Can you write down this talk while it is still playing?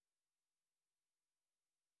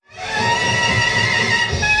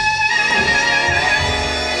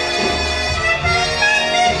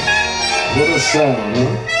sound,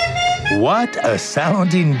 huh? What a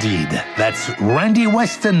sound indeed. That's Randy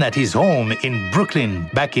Weston at his home in Brooklyn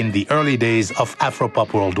back in the early days of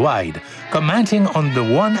Afropop Worldwide, commenting on the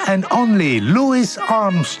one and only Louis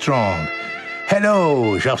Armstrong.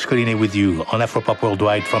 Hello, Georges Collinet with you on Afropop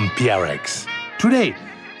Worldwide from PRX. Today,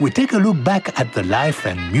 we take a look back at the life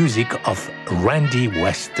and music of Randy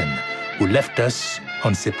Weston, who left us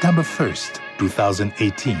on September 1st,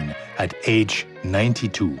 2018, at age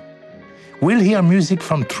 92. We'll hear music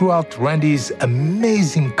from throughout Randy's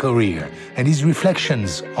amazing career and his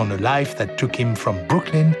reflections on a life that took him from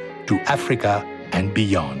Brooklyn to Africa and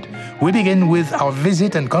beyond. We begin with our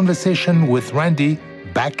visit and conversation with Randy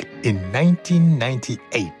back in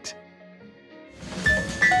 1998.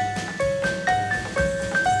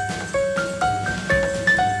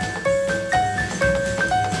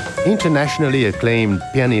 Internationally acclaimed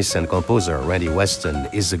pianist and composer Randy Weston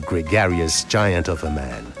is a gregarious giant of a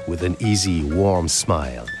man with an easy, warm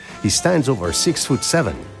smile. He stands over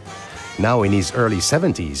 6'7". Now in his early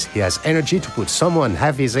 70s, he has energy to put someone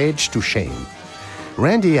half his age to shame.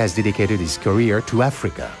 Randy has dedicated his career to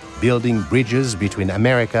Africa, building bridges between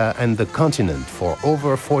America and the continent for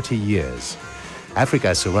over 40 years.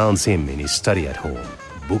 Africa surrounds him in his study at home.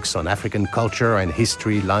 Books on African culture and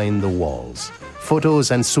history line the walls. Photos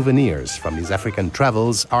and souvenirs from his African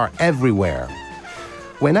travels are everywhere.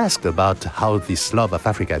 When asked about how this love of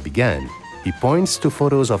Africa began, he points to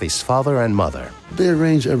photos of his father and mother. They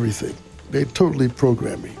arrange everything. They totally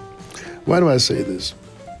program me. Why do I say this?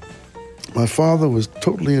 My father was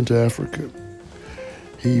totally into Africa.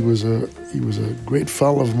 He was a great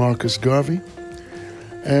follower of Marcus Garvey,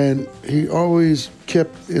 and he always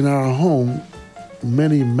kept in our home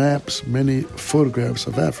many maps, many photographs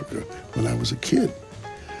of Africa when I was a kid.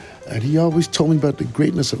 And he always told me about the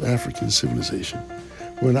greatness of African civilization.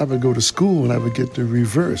 When I would go to school and I would get the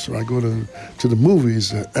reverse, or I go to the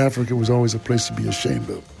movies, Africa was always a place to be ashamed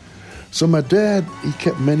of. So my dad, he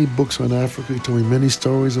kept many books on Africa. He told me many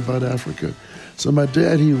stories about Africa. So my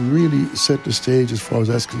dad, he really set the stage as far as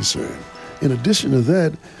that's concerned. In addition to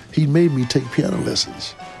that, he made me take piano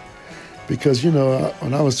lessons. Because, you know,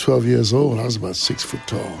 when I was 12 years old, I was about 6 foot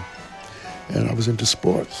tall. And I was into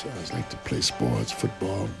sports. I was like to play sports,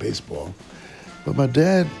 football, baseball. But my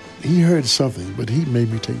dad, he heard something, but he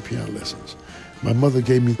made me take piano lessons. My mother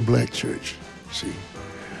gave me the black church, see.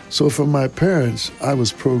 So from my parents, I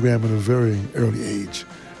was programmed at a very early age.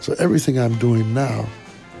 So everything I'm doing now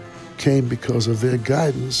came because of their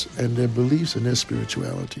guidance and their beliefs and their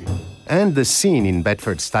spirituality. And the scene in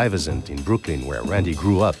Bedford-Stuyvesant in Brooklyn, where Randy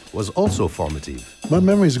grew up, was also formative. My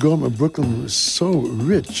memories growing up in Brooklyn was so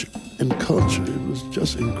rich in culture. It was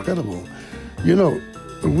just incredible. You know,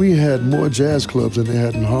 we had more jazz clubs than they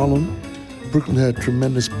had in Harlem. Brooklyn had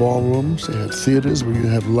tremendous ballrooms. They had theaters where you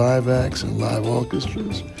have live acts and live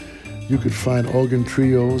orchestras. You could find organ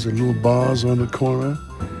trios and little bars on the corner.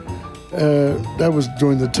 That was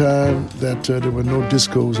during the time that there were no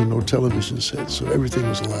discos and no television sets, so everything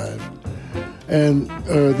was live. And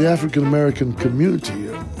the African-American community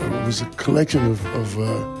was a collection of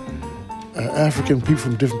African people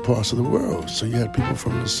from different parts of the world. So you had people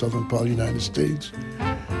from the southern part of the United States,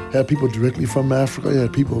 had people directly from Africa, you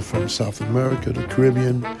had people from South America, the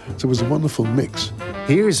Caribbean. So it was a wonderful mix.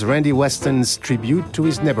 Here's Randy Weston's tribute to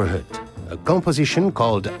his neighborhood, a composition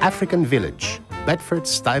called African Village,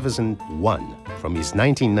 Bedford-Stuyvesant 1, from his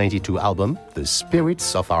 1992 album, The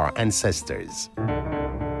Spirits of Our Ancestors.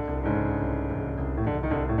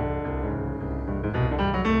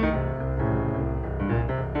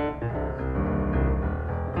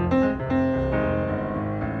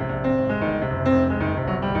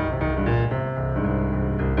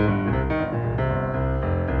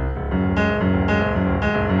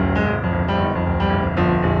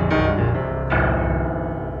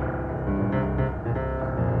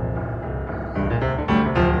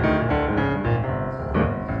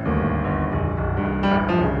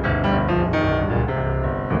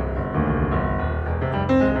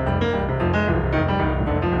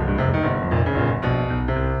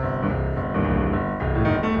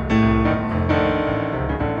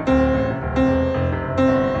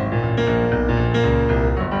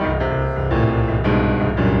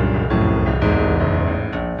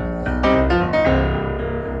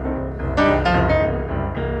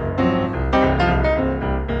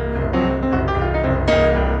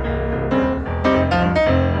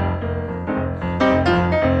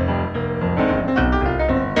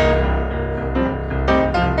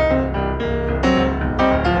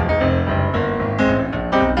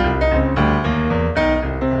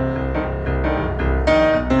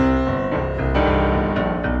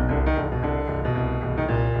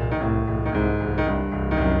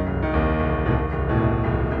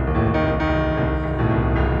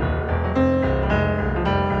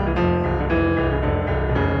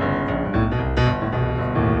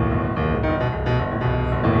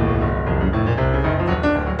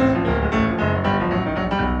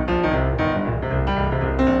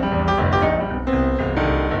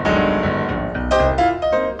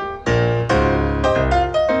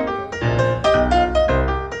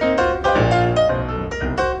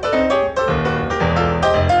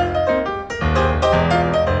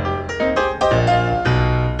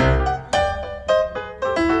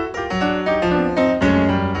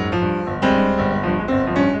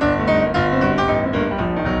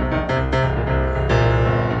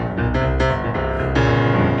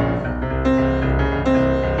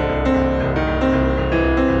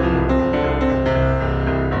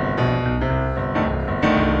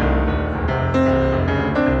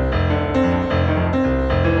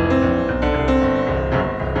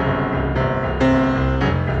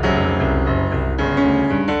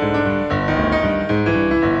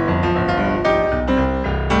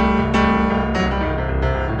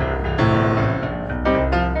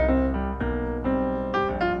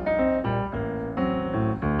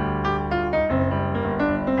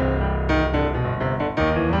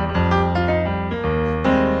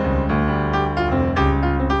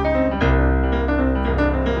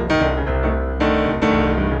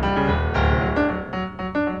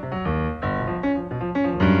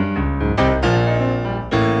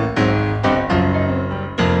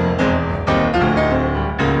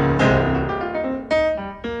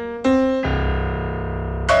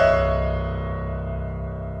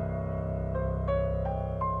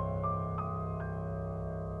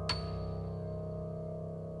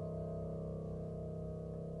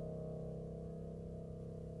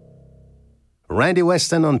 Randy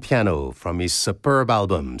Weston on piano from his superb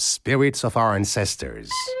album, Spirits of Our Ancestors.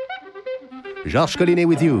 Georges Collinet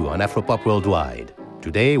with you on Afropop Worldwide.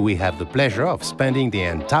 Today we have the pleasure of spending the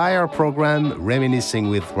entire program reminiscing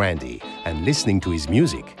with Randy and listening to his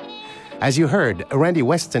music. As you heard, Randy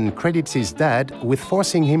Weston credits his dad with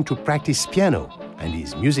forcing him to practice piano, and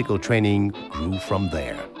his musical training grew from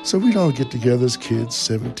there. So we'd all get together as kids,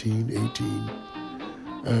 17, 18,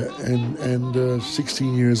 and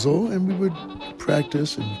 16 years old, and we would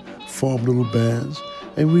practice and form little bands,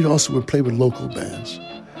 and we also would play with local bands.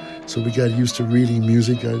 So we got used to reading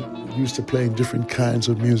music, got used to playing different kinds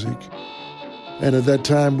of music. And at that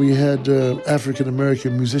time, we had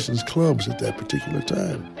African-American musicians clubs at that particular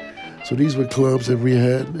time. So these were clubs that we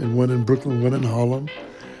had, and one in Brooklyn, one in Harlem,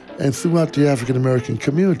 and throughout the African-American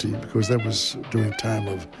community, because that was during a time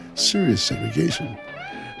of serious segregation.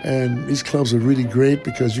 And these clubs are really great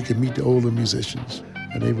because you can meet the older musicians,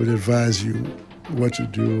 and they would advise you what to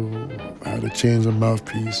do, how to change a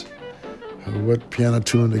mouthpiece, what piano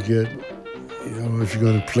tune to get. You know, if you're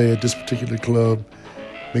going to play at this particular club,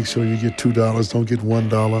 make sure you get $2, don't get $1.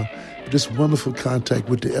 But this wonderful contact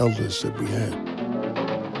with the elders that we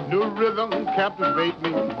had. New rhythm captivate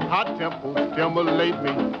me, hot tempo stimulate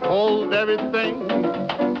me, hold everything,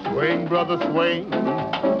 swing brother swing,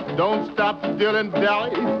 don't stop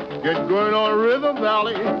dilly-dally, get going on Rhythm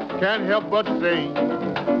Valley, can't help but sing,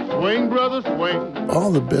 swing brother swing.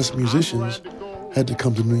 All the best musicians had to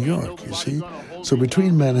come to New York, you see. So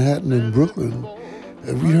between Manhattan and Brooklyn,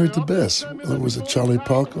 we heard the best. Whether it was a Charlie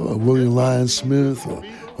Parker, or William Lyon Smith,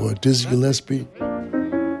 or Dizzy Gillespie.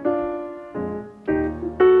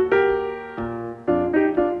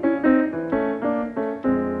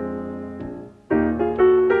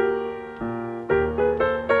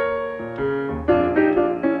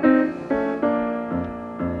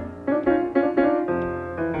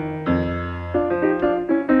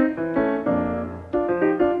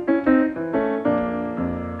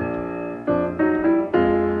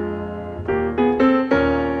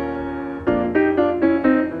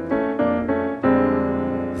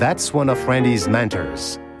 That's one of Randy's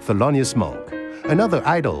mentors, Thelonious Monk. Another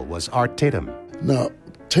idol was Art Tatum. Now,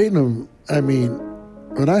 Tatum, I mean,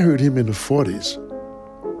 when I heard him in the 40s,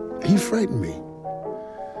 he frightened me.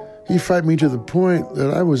 He frightened me to the point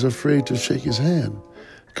that I was afraid to shake his hand.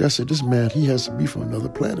 Because I said, this man, he has to be from another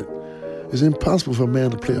planet. It's impossible for a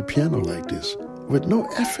man to play a piano like this with no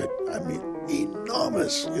effort. I mean,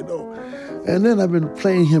 enormous, you know. And then I've been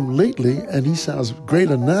playing him lately, and he sounds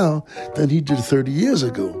greater now than he did 30 years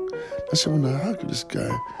ago. I said, well, now, how could this guy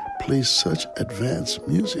play such advanced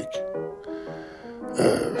music?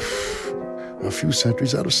 A few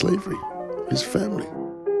centuries out of slavery, his family.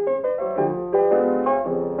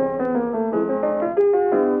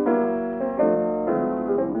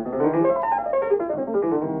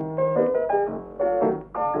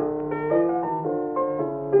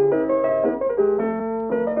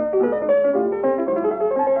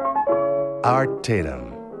 Art Tatum.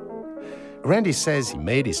 Randy says he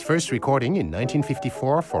made his first recording in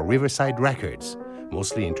 1954 for Riverside Records,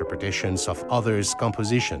 mostly interpretations of others'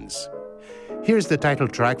 compositions. Here's the title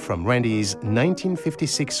track from Randy's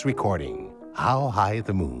 1956 recording, How High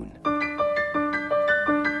the Moon.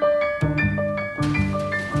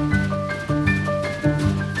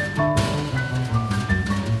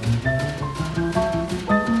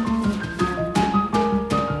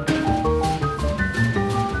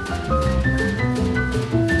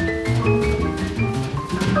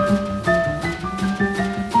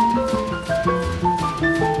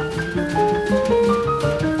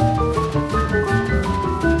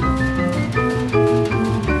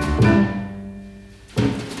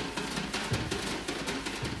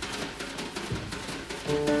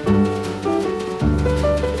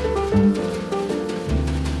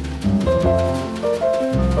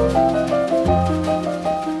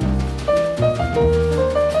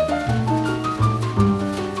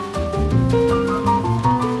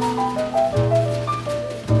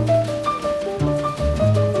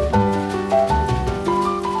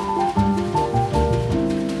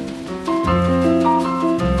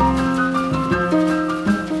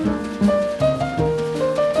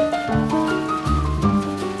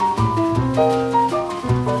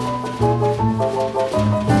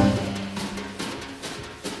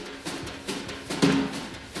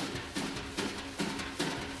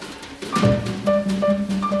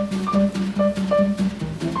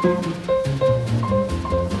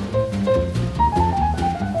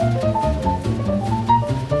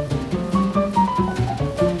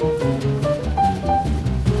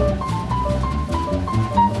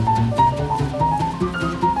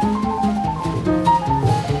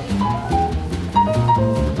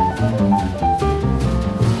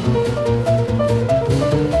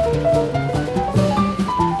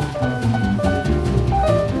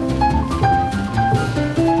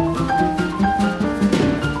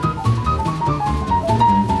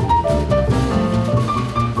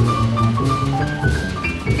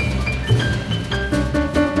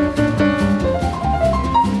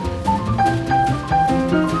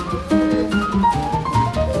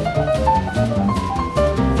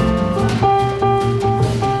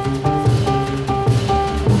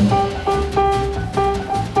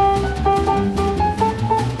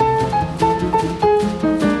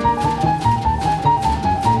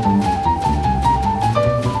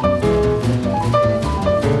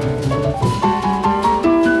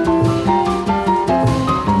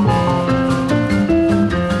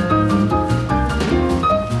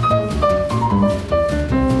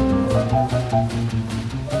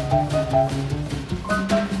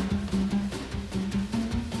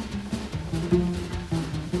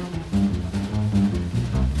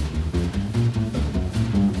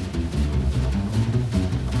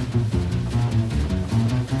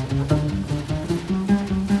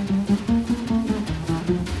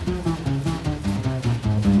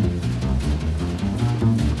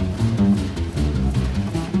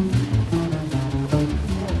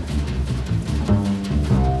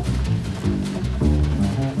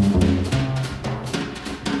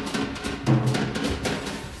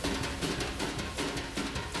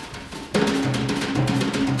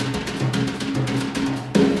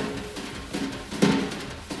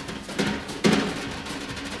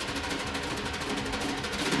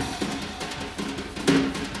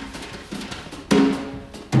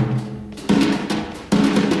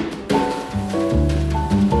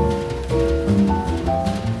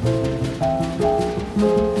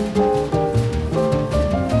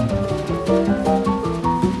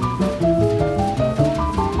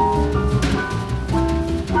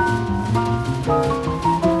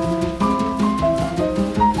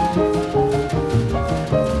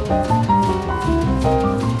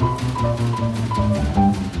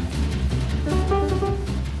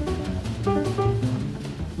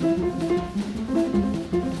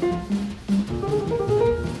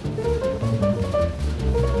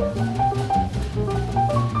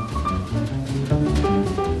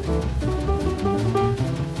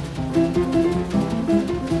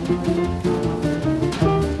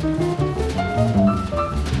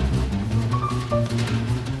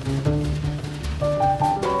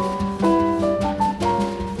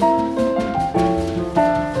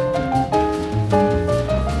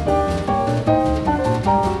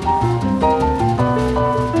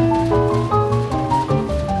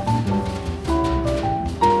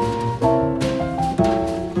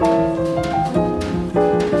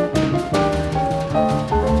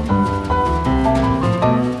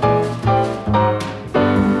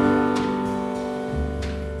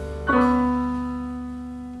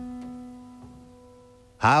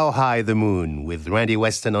 High the Moon with Randy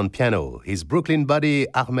Weston on piano, his Brooklyn buddy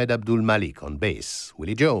Ahmed Abdul Malik on bass,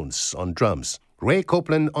 Willie Jones on drums, Ray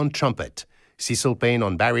Copeland on trumpet, Cecil Payne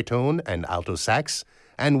on baritone and alto sax,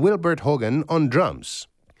 and Wilbert Hogan on drums.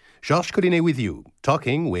 Georges Collinet with you,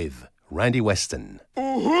 talking with Randy Weston.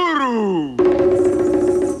 Uhuru!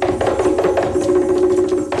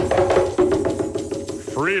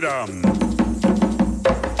 Freedom!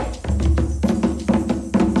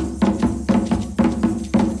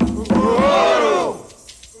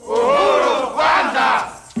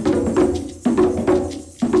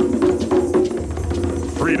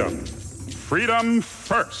 Freedom. Freedom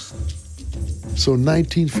first. So in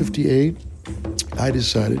 1958, I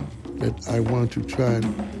decided that I wanted to try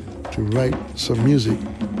to write some music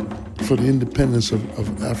for the independence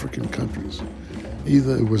of African countries.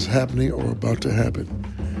 Either it was happening or about to happen.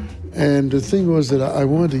 And the thing was that I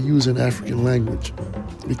wanted to use an African language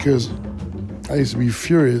because I used to be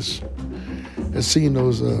furious at seeing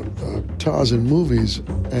those Tarzan movies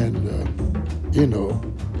and,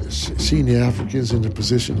 seeing the Africans in the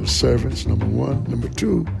position of servants, number one. Number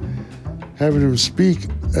two, having them speak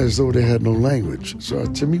as though they had no language. So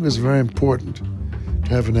to me, it was very important to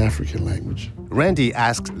have an African language. Randy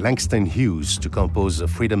asked Langston Hughes to compose a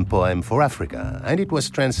freedom poem for Africa, and it was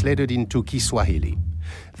translated into Kiswahili.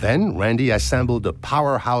 Then Randy assembled a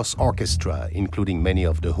powerhouse orchestra, including many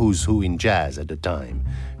of the who's who in jazz at the time.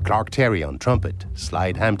 Clark Terry on trumpet,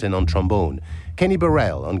 Slide Hampton on trombone, Kenny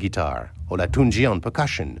Burrell on guitar, Olatunji on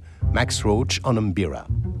percussion, Max Roach on mbira.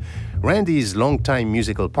 Randy's longtime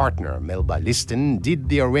musical partner, Melba Liston, did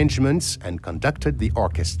the arrangements and conducted the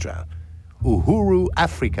orchestra. Uhuru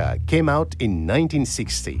Africa came out in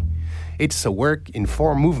 1960. It's a work in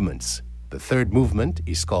 4 movements. The third movement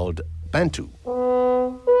is called Bantu.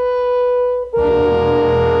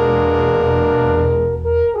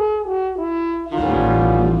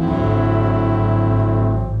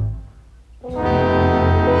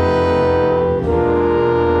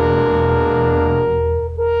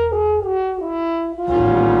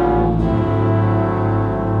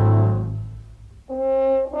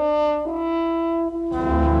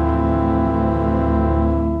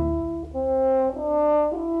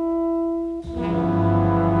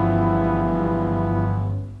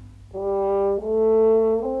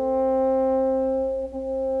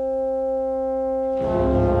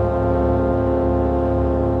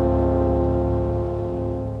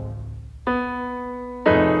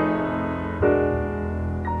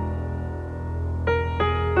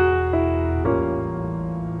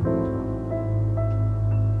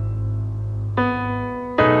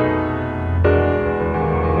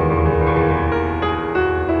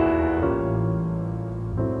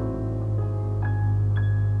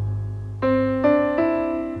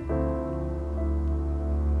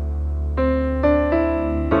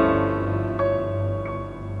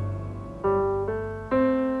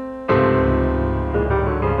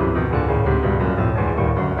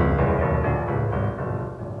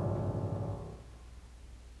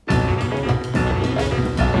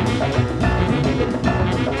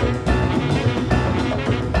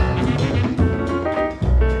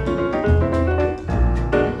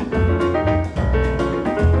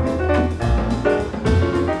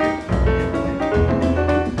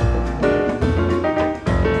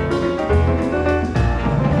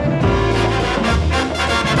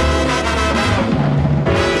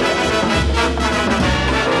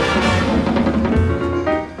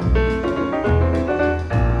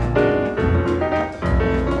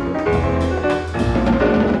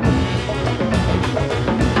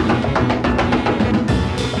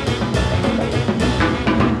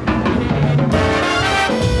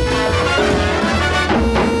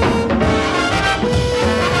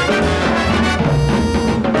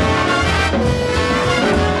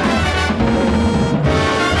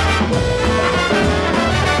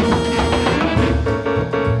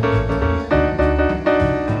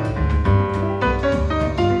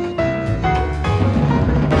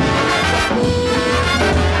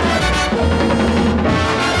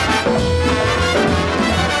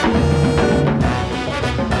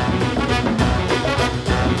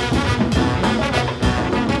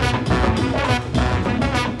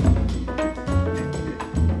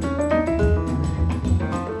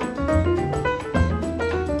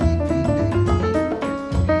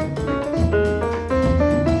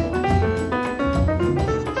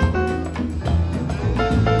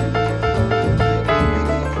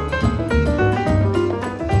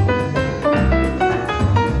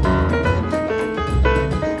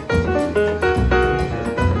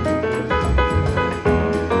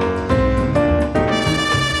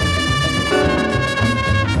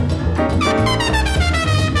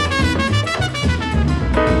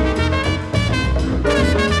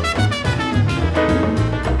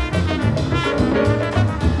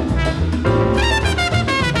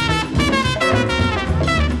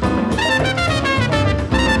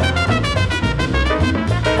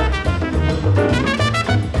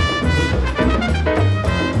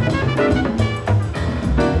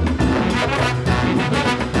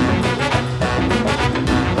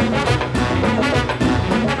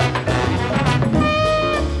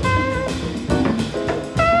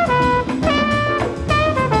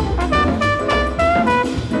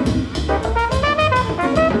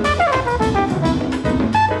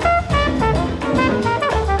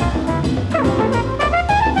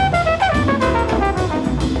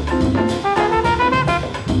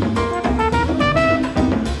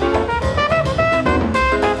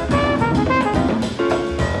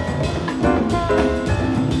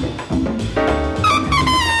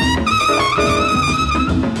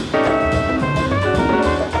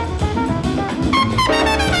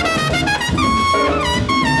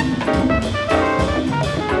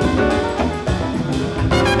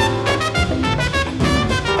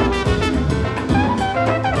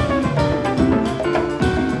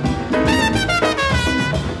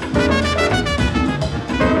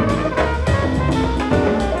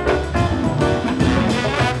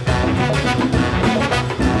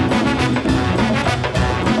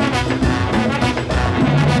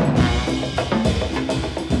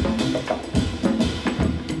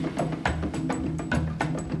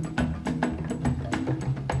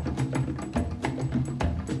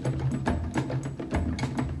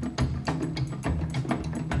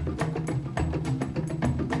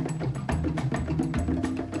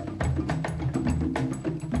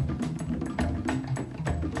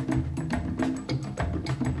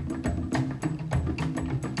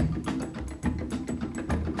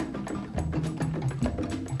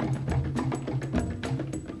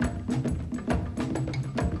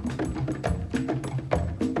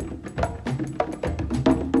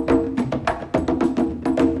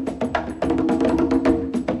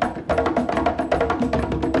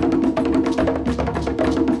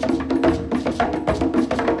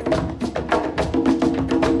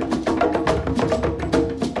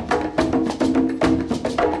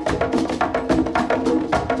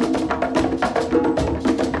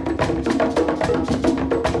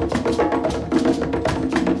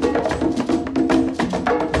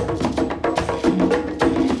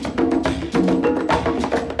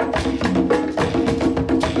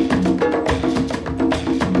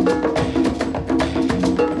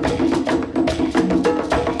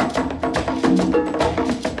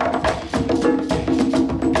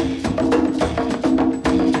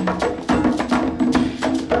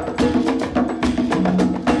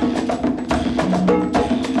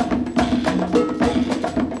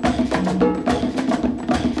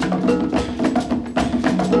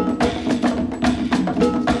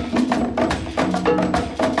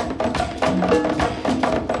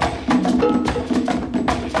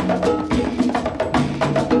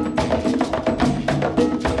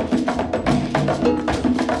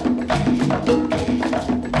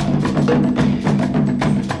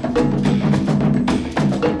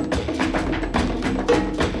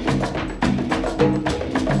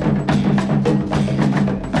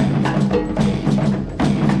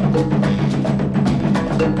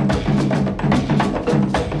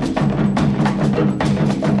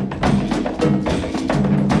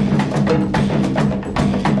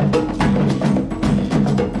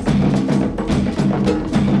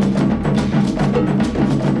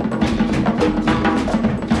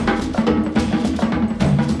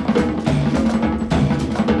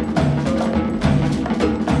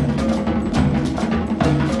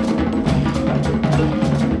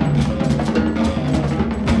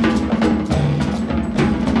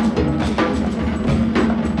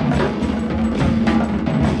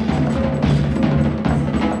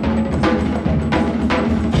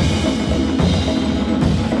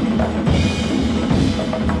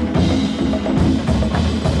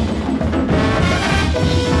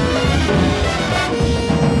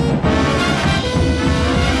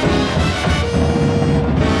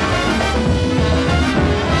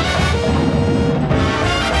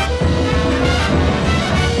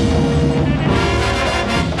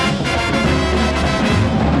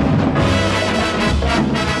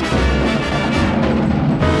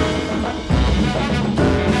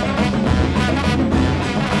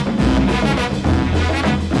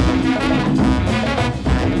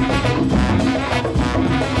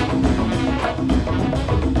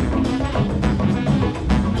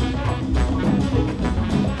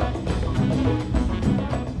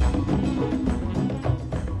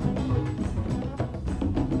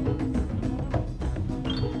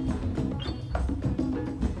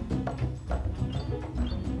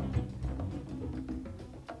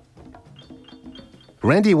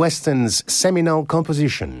 Randy Weston's seminal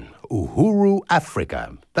composition, Uhuru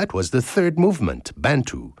Africa. That was the third movement,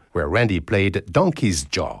 Bantu, where Randy played donkey's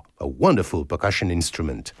jaw, a wonderful percussion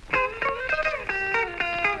instrument.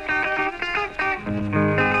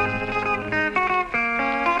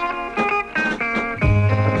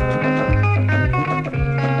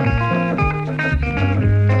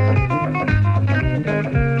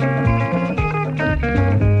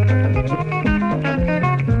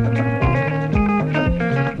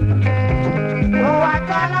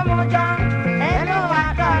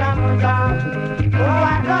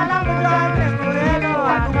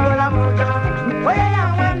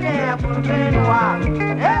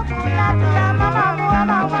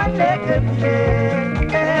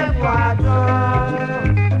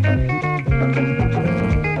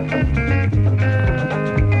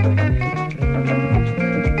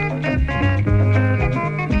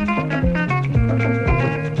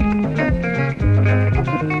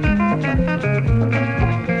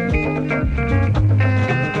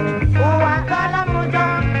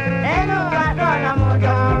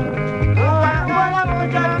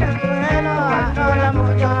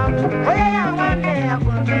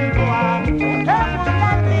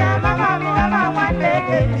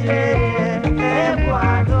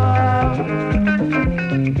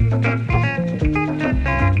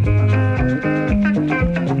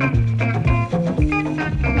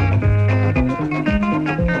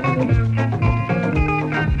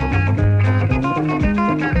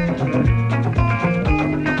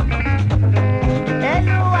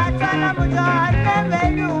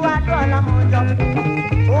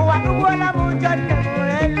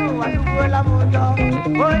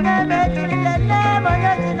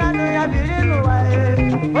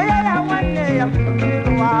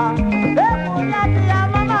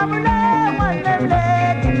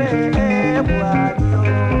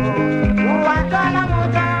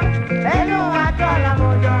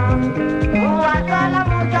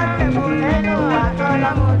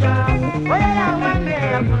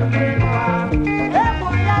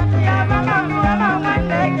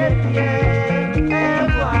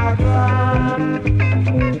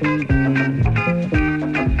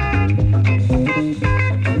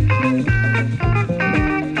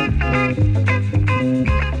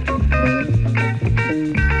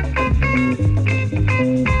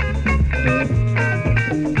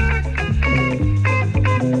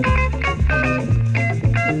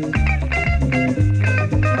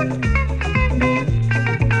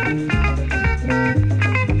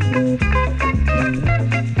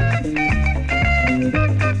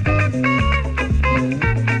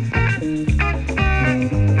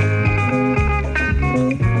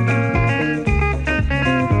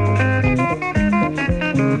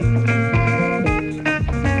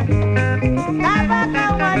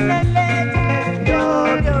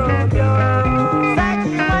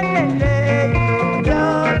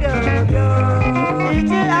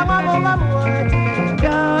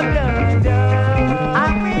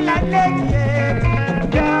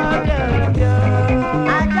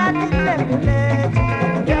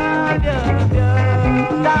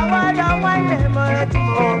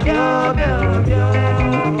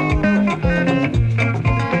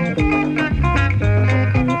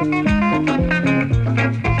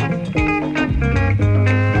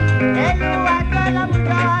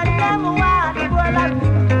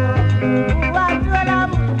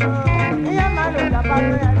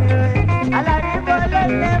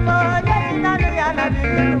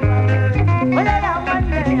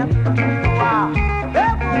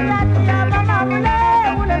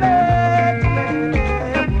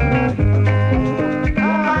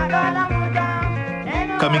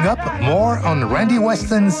 Coming up, more on Randy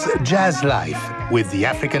Weston's jazz life with the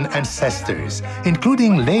African ancestors,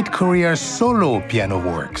 including late career solo piano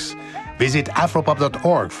works. Visit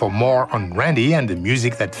afropop.org for more on Randy and the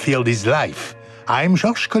music that filled his life. I'm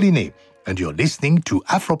Georges Collinet, and you're listening to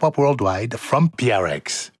Afropop Worldwide from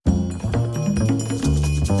PRX.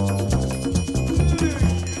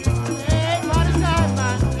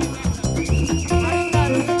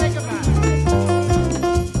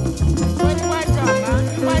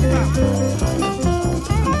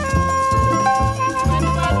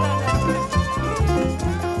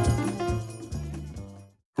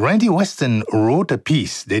 Randy Weston wrote a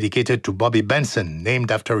piece dedicated to Bobby Benson,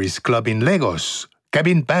 named after his club in Lagos,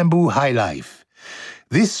 Cabin Bamboo High Life.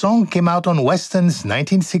 This song came out on Weston's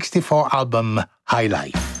 1964 album, High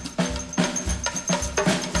Life.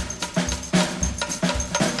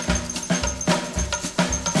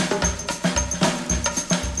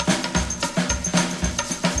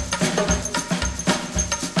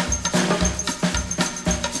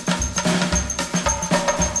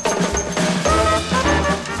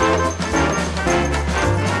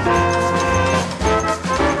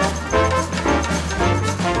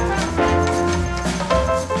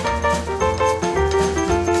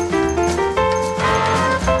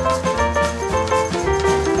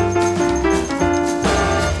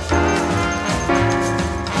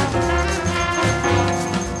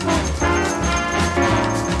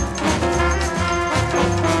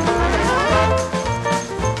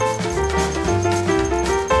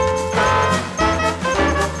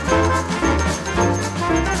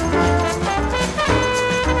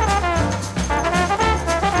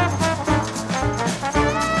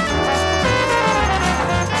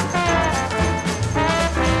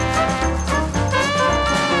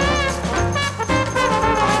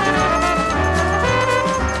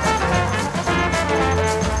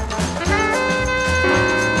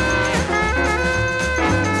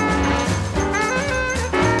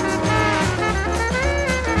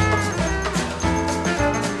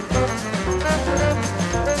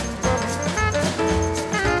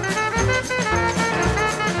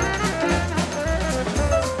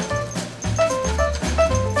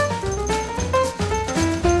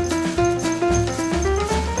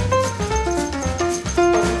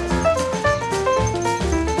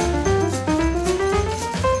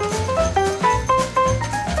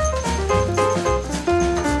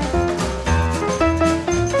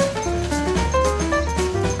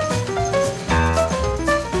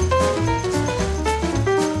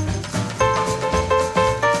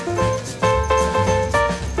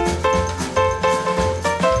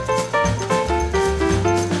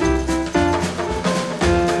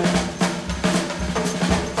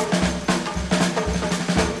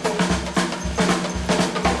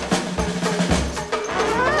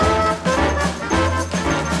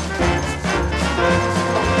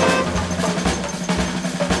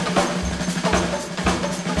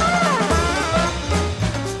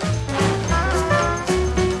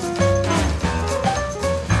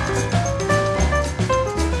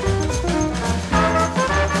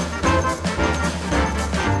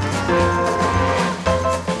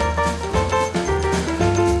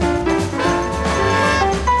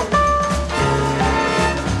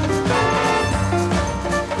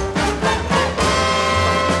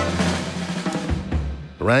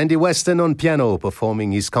 Randy Weston on piano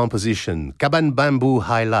performing his composition Caban Bamboo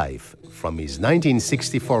High Life from his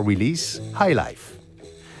 1964 release High Life.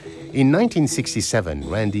 In 1967,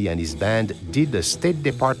 Randy and his band did a State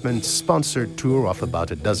Department-sponsored tour of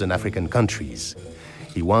about a dozen African countries.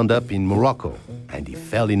 He wound up in Morocco, and he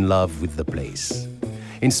fell in love with the place.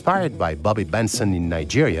 Inspired by Bobby Benson in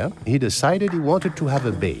Nigeria, he decided he wanted to have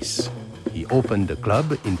a bass. He opened a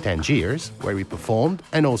club in Tangiers, where he performed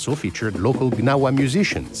and also featured local Gnawa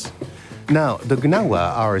musicians. Now, the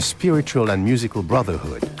Gnawa are a spiritual and musical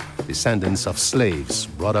brotherhood, descendants of slaves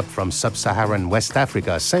brought up from sub-Saharan West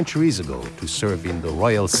Africa centuries ago to serve in the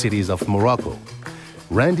royal cities of Morocco.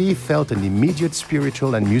 Randy felt an immediate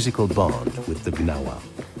spiritual and musical bond with the Gnawa.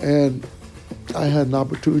 And I had an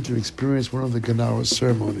opportunity to experience one of the Gnawa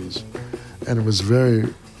ceremonies, and it was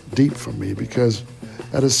very deep for me because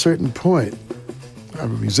at a certain point,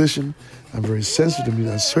 I'm a musician, I'm very sensitive to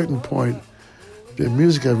music. At a certain point, the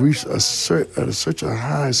music had reached such a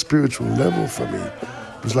high spiritual level for me.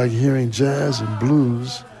 It was like hearing jazz and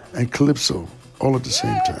blues and calypso all at the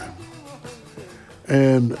same time.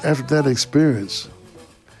 And after that experience,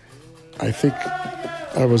 I think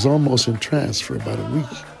I was almost in trance for about a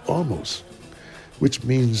week, almost, which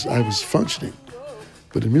means I was functioning.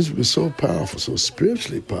 But the music was so powerful, so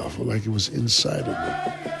spiritually powerful, like it was inside of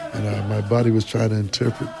me. And my body was trying to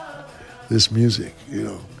interpret this music, you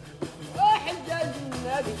know.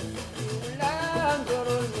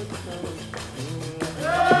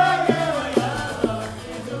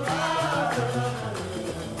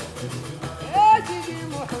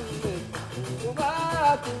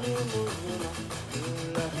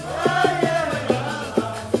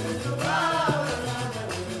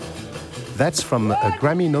 That's from a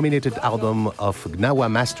Grammy-nominated album of Gnawa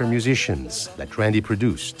master musicians that Randy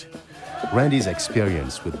produced. Randy's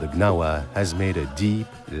experience with the Gnawa has made a deep,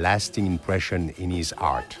 lasting impression in his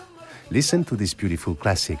art. Listen to this beautiful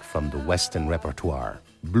classic from the Weston repertoire,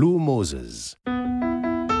 Blue Moses.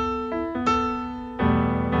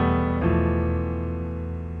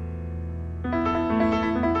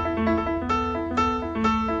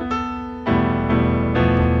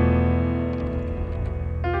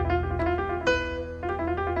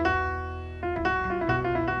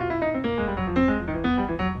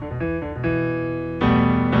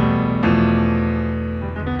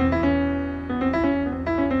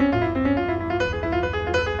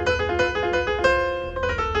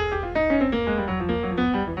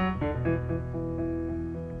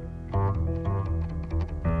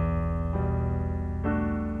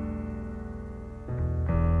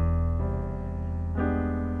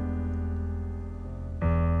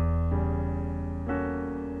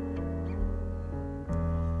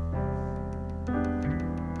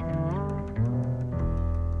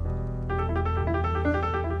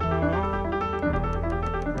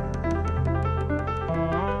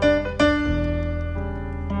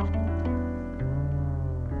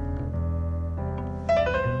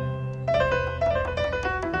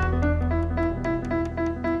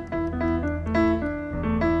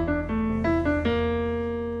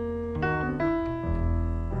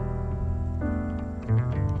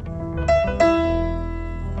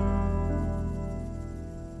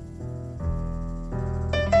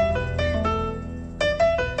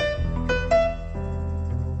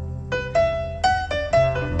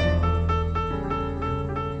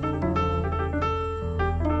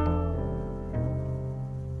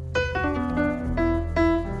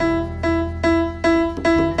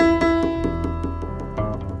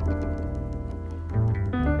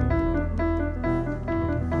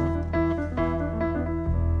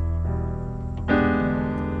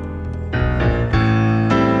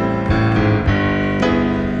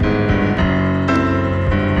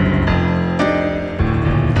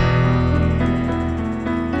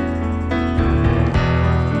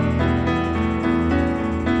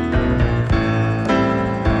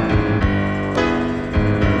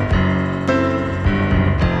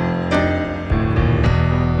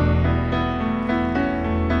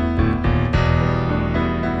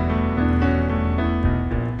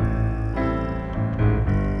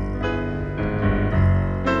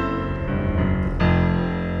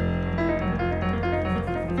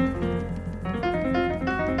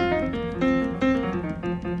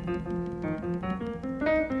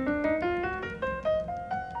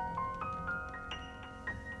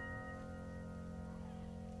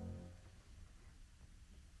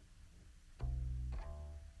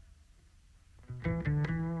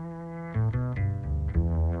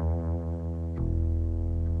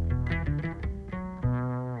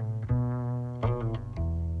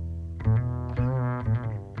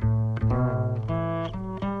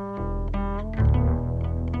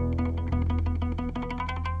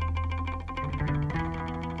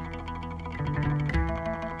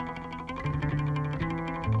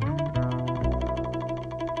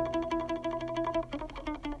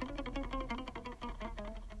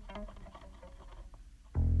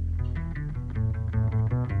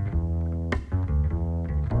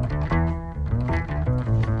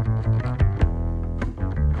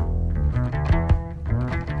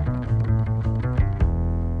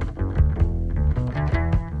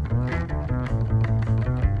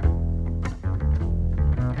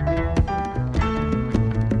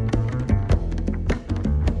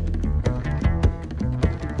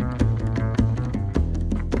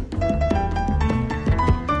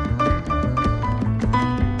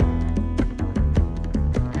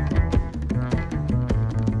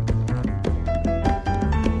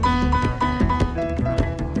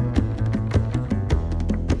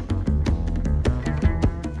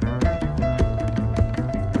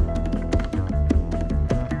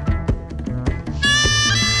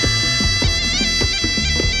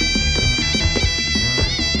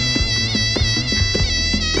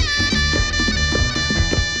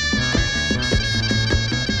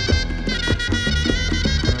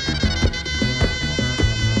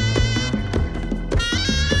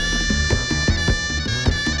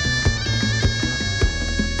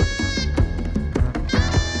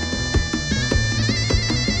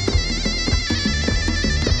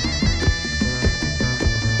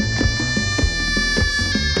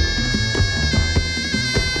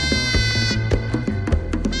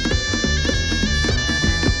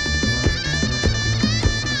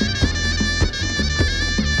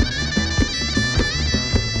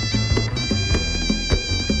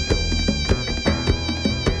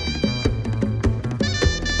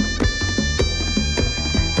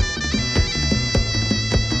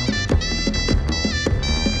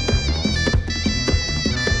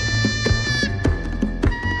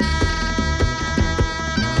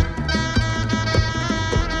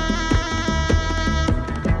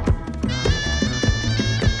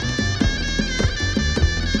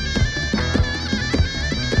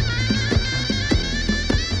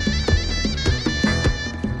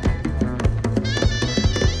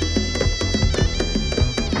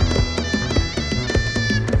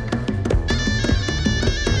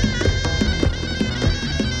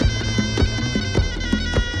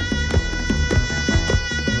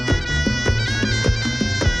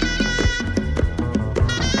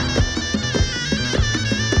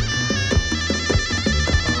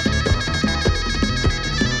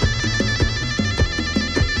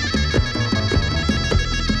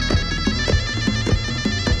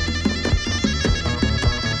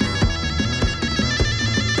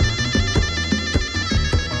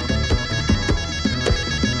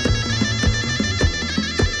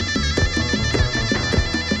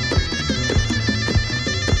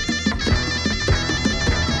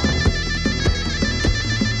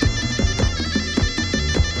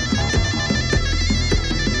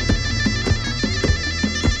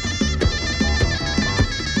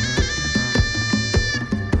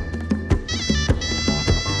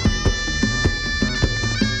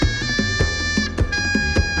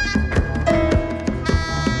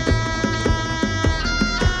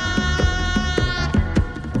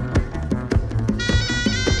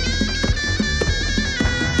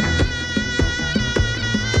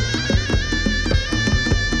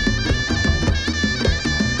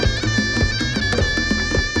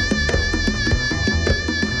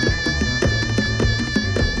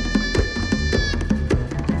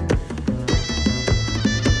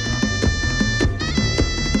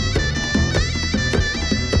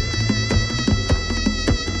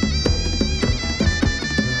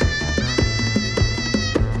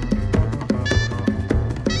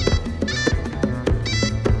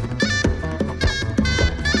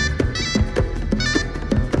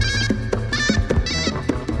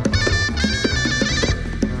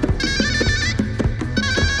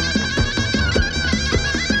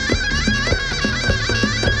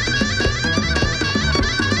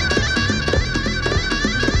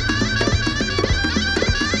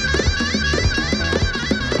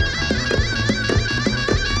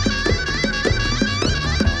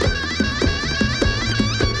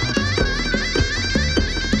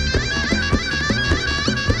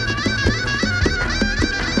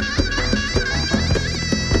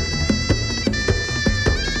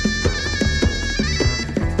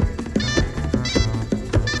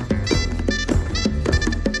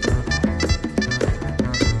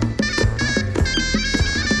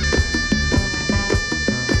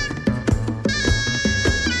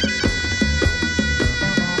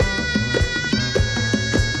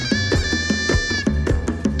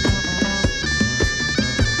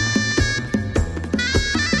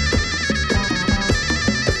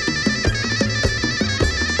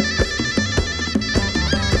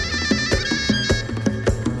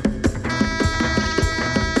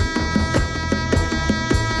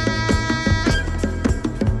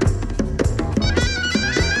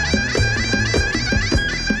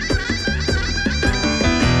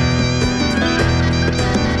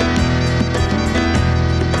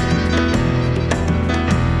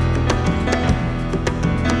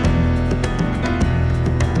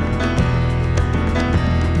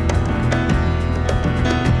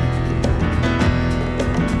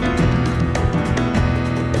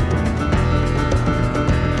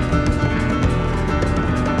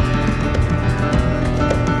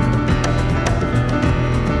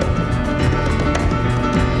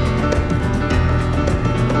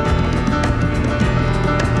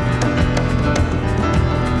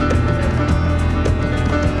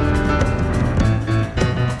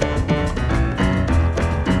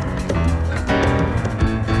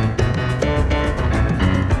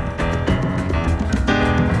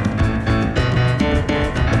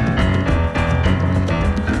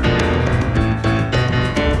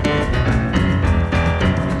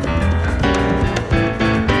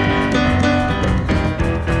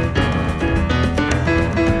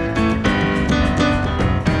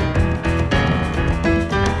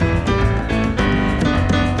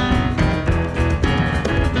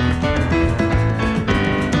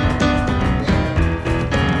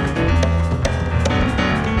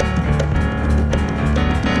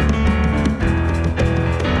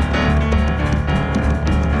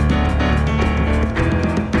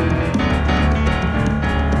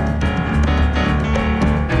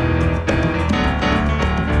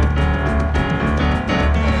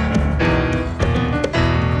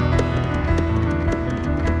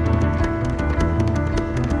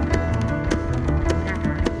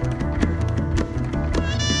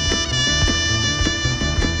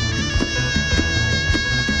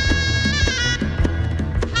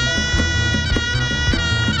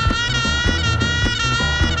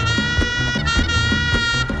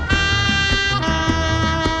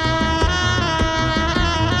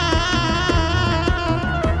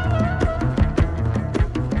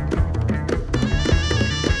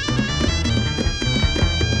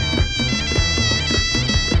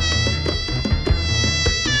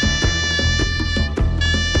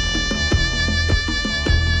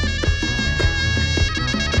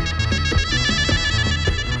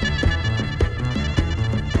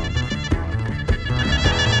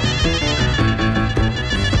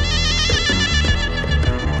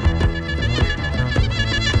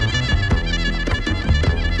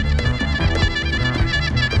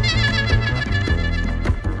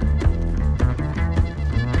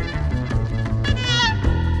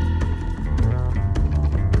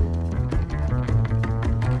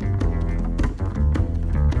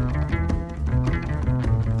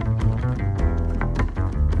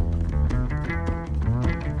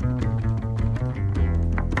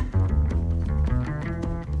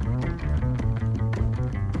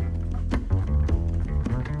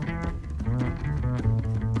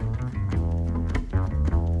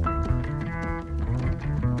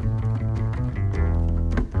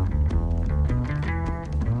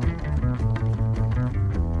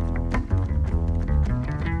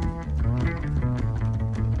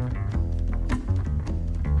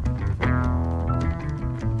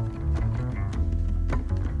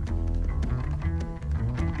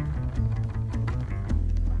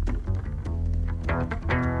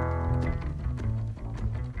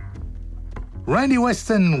 Randy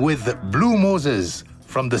Weston with Blue Moses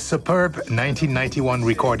from the superb 1991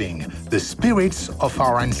 recording, The Spirits of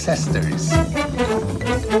Our Ancestors.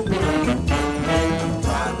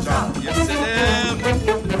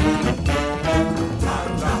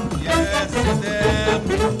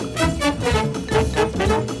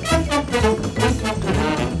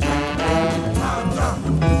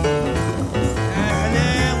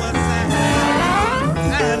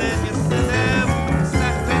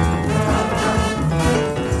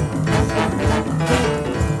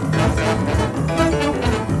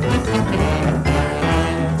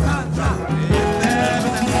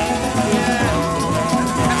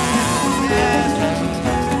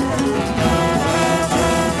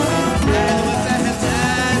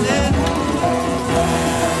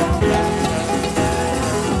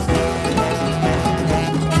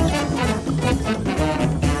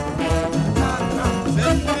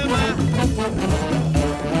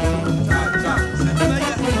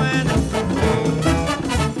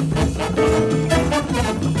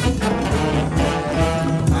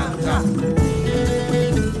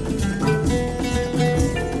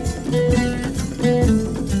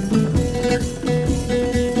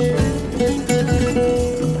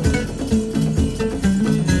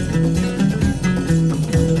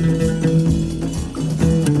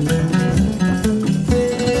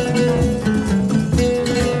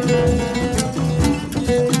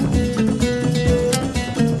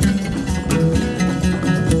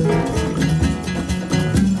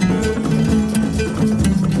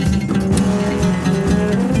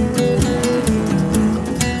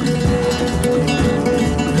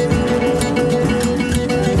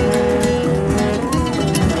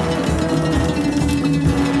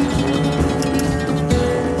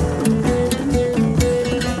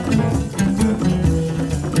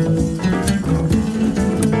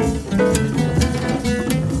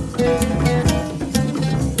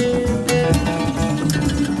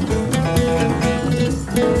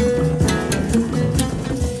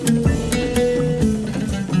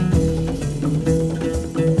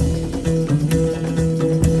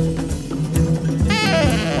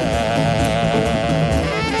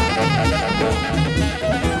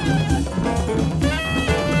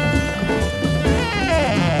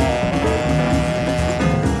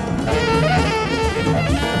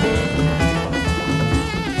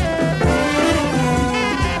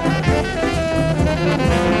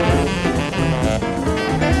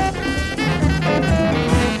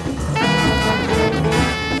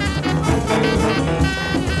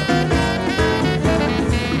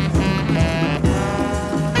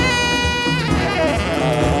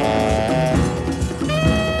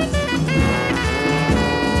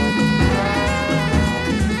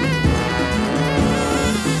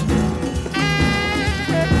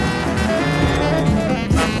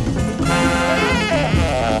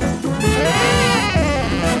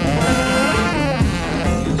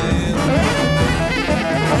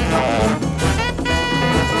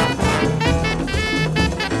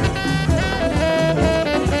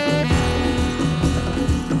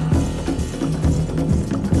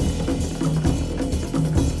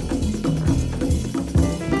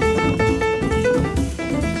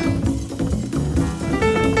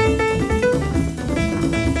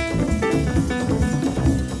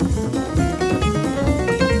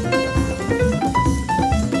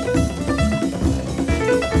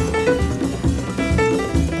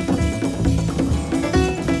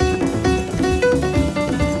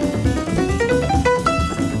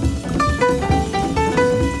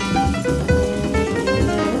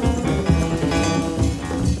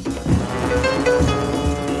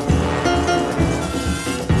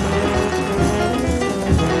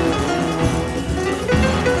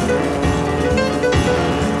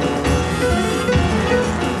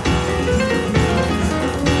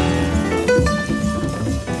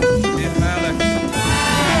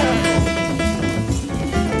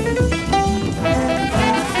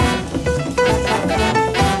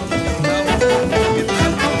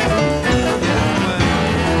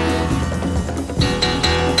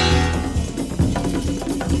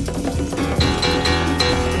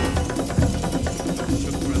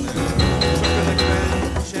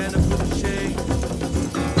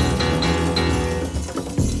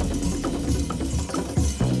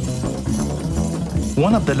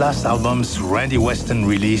 One of the last albums Randy Weston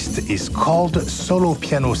released is called Solo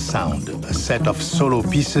Piano Sound, a set of solo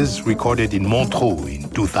pieces recorded in Montreux in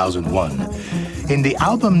 2001. In the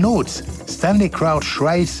album notes, Stanley Crouch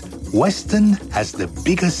writes, Weston has the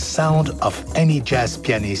biggest sound of any jazz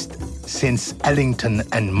pianist since Ellington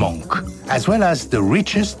and Monk, as well as the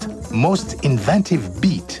richest, most inventive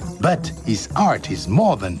beat, but his art is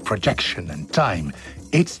more than projection and time.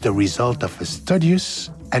 It's the result of a studious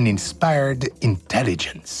and inspired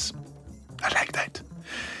intelligence. I like that.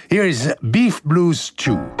 Here is Beef Blues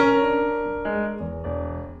Stew.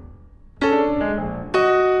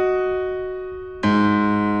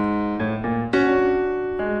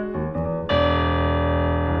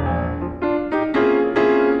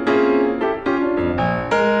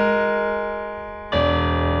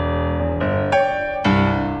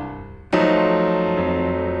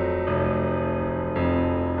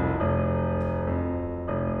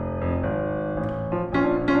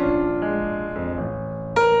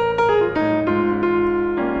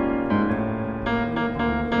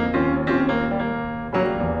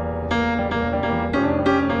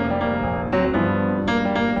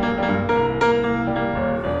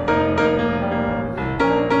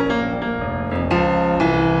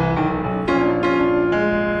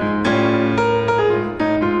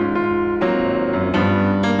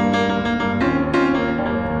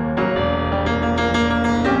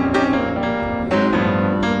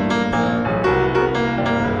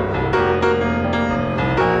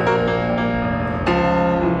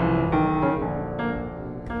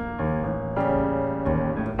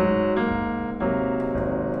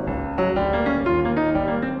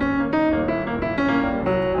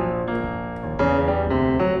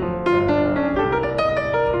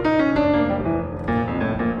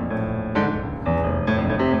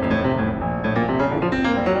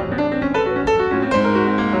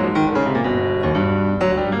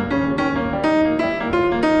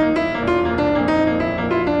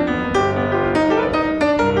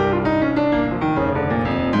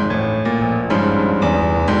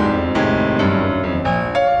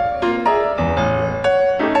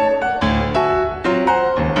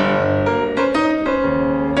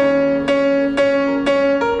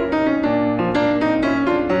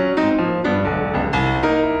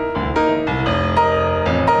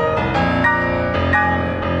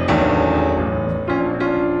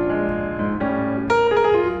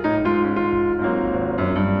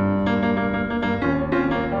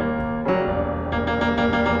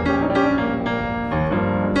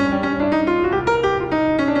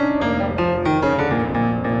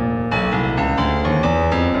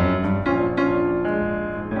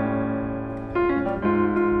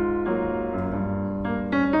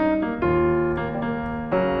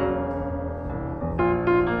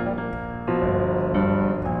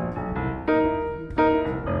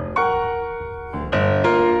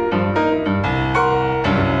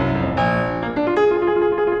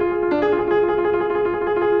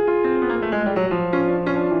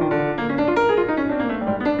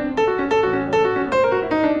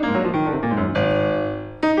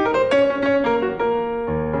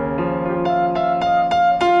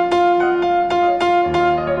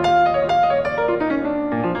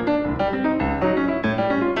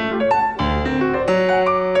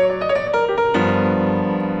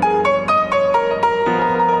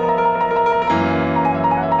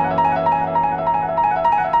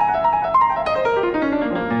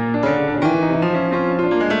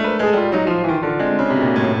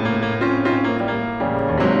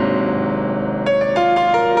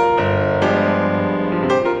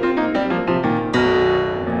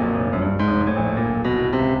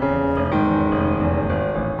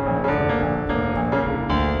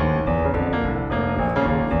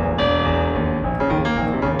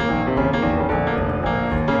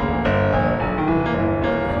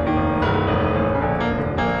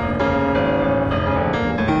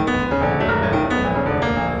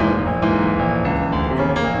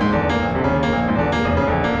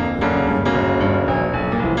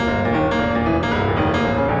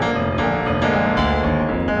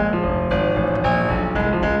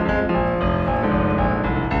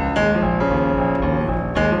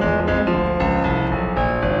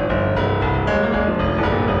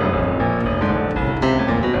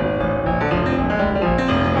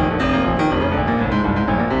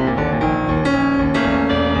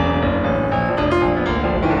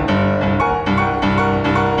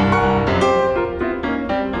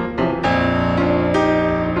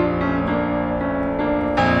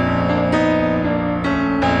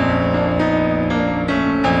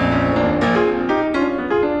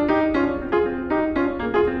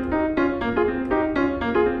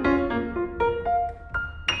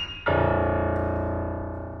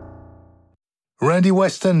 Randy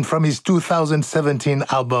Weston from his 2017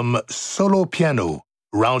 album Solo Piano,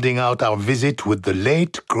 rounding out our visit with the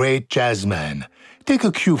late, great jazzman. Take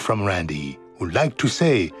a cue from Randy, who liked to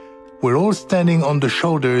say, "We're all standing on the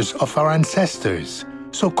shoulders of our ancestors,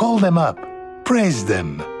 so call them up, praise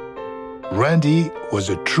them, Randy was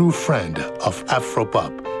a true friend of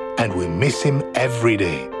Afropop, and we miss him every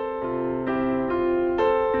day.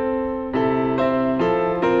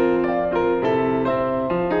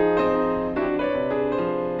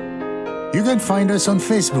 You can find us on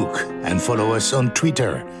Facebook and follow us on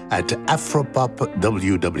Twitter at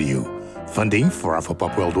AfropopWW. Funding for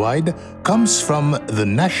Afropop Worldwide comes from the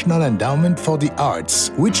National Endowment for the Arts,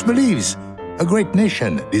 which believes a great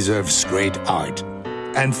nation deserves great art,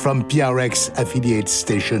 and from PRX affiliate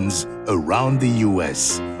stations around the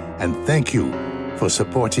US. And thank you for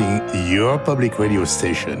supporting your public radio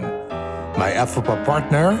station. My Afropop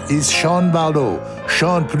partner is Sean Barlow.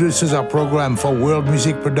 Sean produces our program for World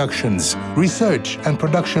Music Productions. Research and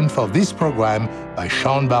production for this program by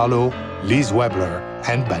Sean Barlow, Liz Webler,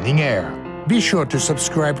 and Banning Eyre. Be sure to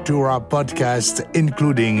subscribe to our podcast,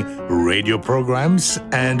 including radio programs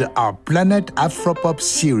and our Planet Afropop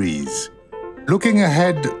series. Looking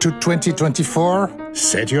ahead to 2024,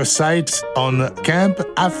 set your sights on Camp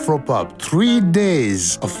Afropop, 3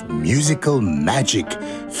 days of musical magic,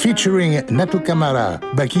 featuring Natu Kamara,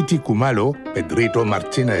 Bakiti Kumalo, Pedrito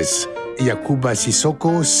Martinez, Yakuba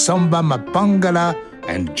Sissoko, Samba Mapangala,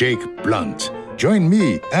 and Jake Blunt. Join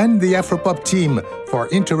me and the Afropop team for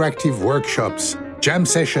interactive workshops, jam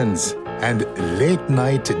sessions, and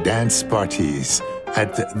late-night dance parties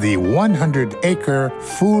at the 100-acre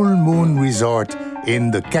Full Moon Resort in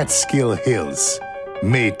the Catskill Hills,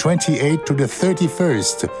 May 28 to the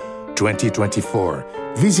 31st, 2024.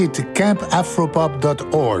 Visit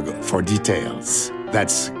campafropop.org for details.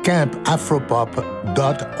 That's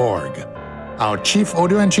campafropop.org. Our chief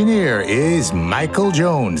audio engineer is Michael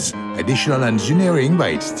Jones. Additional engineering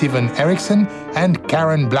by Stephen Erickson and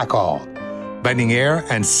Karen Blackall. Banning Eyre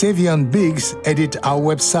and Savion Biggs edit our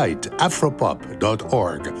website,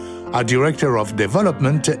 afropop.org. Our director of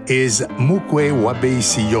development is Mukwe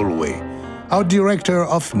Wabeisi Yolwe. Our director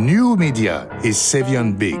of new media is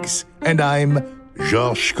Savion Biggs. And I'm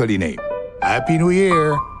Georges Collinet. Happy New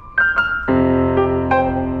Year!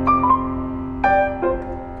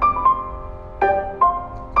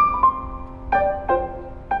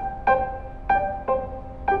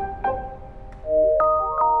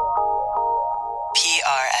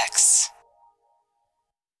 PRX.